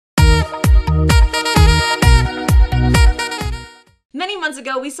months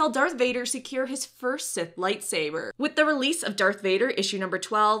ago, we saw Darth Vader secure his first Sith lightsaber. With the release of Darth Vader issue number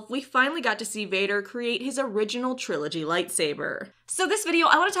 12, we finally got to see Vader create his original trilogy lightsaber. So this video,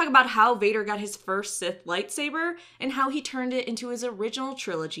 I want to talk about how Vader got his first Sith lightsaber and how he turned it into his original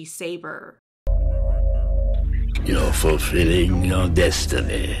trilogy saber. You're fulfilling your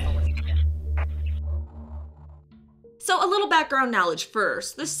destiny. So a little background knowledge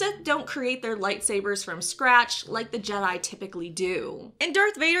first. The Sith don't create their lightsabers from scratch like the Jedi typically do. In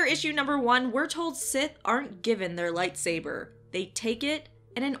Darth Vader issue number 1, we're told Sith aren't given their lightsaber. They take it,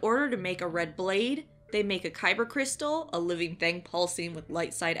 and in order to make a red blade, they make a kyber crystal, a living thing pulsing with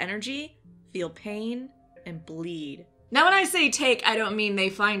light side energy, feel pain, and bleed. Now when I say take, I don't mean they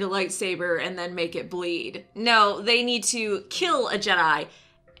find a lightsaber and then make it bleed. No, they need to kill a Jedi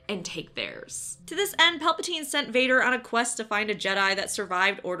and take theirs. To this end, Palpatine sent Vader on a quest to find a Jedi that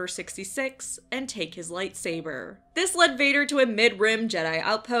survived Order 66 and take his lightsaber. This led Vader to a mid-rim Jedi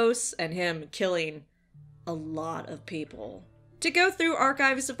outpost and him killing a lot of people. To go through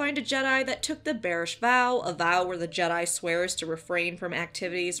archives to find a Jedi that took the bearish vow, a vow where the Jedi swears to refrain from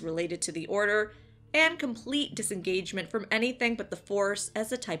activities related to the Order, and complete disengagement from anything but the Force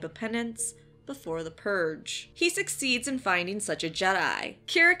as a type of penance before the Purge. He succeeds in finding such a Jedi,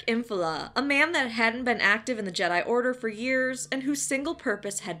 Kirik Infala, a man that hadn't been active in the Jedi Order for years and whose single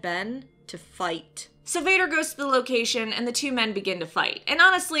purpose had been to fight. So Vader goes to the location and the two men begin to fight. And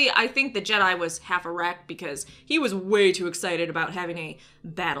honestly, I think the Jedi was half a wreck because he was way too excited about having a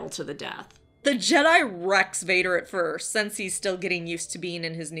battle to the death. The Jedi wrecks Vader at first, since he's still getting used to being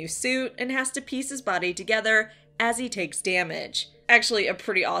in his new suit and has to piece his body together as he takes damage. Actually, a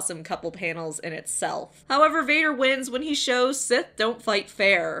pretty awesome couple panels in itself. However, Vader wins when he shows Sith don't fight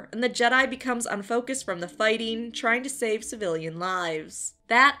fair, and the Jedi becomes unfocused from the fighting, trying to save civilian lives.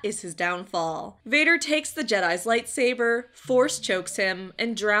 That is his downfall. Vader takes the Jedi's lightsaber, Force chokes him,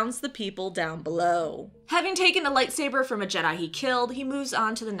 and drowns the people down below. Having taken a lightsaber from a Jedi he killed, he moves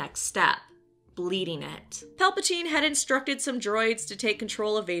on to the next step. Bleeding it. Palpatine had instructed some droids to take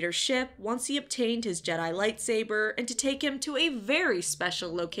control of Vader's ship once he obtained his Jedi lightsaber and to take him to a very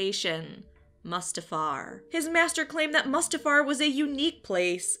special location, Mustafar. His master claimed that Mustafar was a unique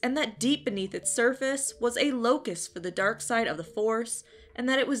place and that deep beneath its surface was a locus for the dark side of the Force and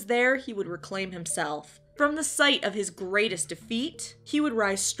that it was there he would reclaim himself. From the site of his greatest defeat, he would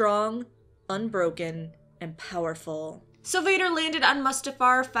rise strong, unbroken, and powerful. So Vader landed on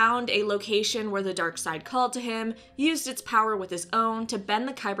Mustafar, found a location where the dark side called to him, used its power with his own to bend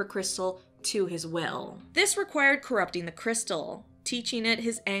the kyber crystal to his will. This required corrupting the crystal, teaching it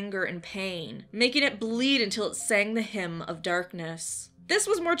his anger and pain, making it bleed until it sang the hymn of darkness. This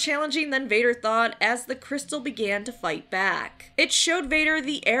was more challenging than Vader thought as the crystal began to fight back. It showed Vader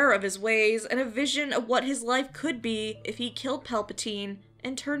the error of his ways and a vision of what his life could be if he killed Palpatine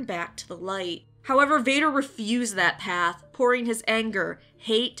and turned back to the light. However, Vader refused that path, pouring his anger,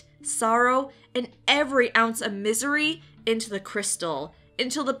 hate, sorrow, and every ounce of misery into the crystal,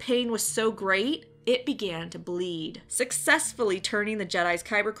 until the pain was so great, it began to bleed. Successfully turning the Jedi's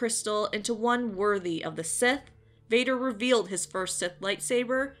kyber crystal into one worthy of the Sith, Vader revealed his first Sith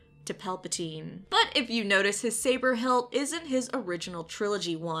lightsaber to Palpatine. But if you notice, his saber hilt isn't his original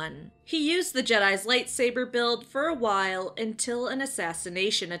trilogy one. He used the Jedi's lightsaber build for a while until an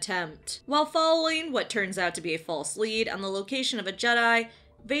assassination attempt. While following what turns out to be a false lead on the location of a Jedi,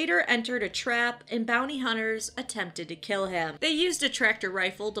 Vader entered a trap and bounty hunters attempted to kill him. They used a tractor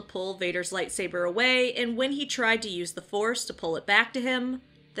rifle to pull Vader's lightsaber away, and when he tried to use the Force to pull it back to him,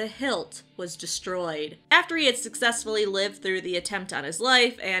 the hilt was destroyed. After he had successfully lived through the attempt on his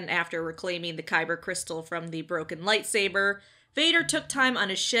life, and after reclaiming the kyber crystal from the broken lightsaber, Vader took time on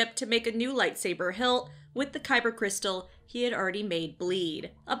his ship to make a new lightsaber hilt with the kyber crystal he had already made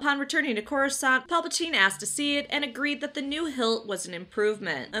bleed. Upon returning to Coruscant, Palpatine asked to see it and agreed that the new hilt was an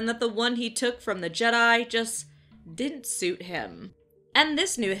improvement, and that the one he took from the Jedi just didn't suit him. And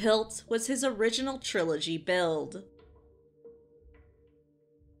this new hilt was his original trilogy build.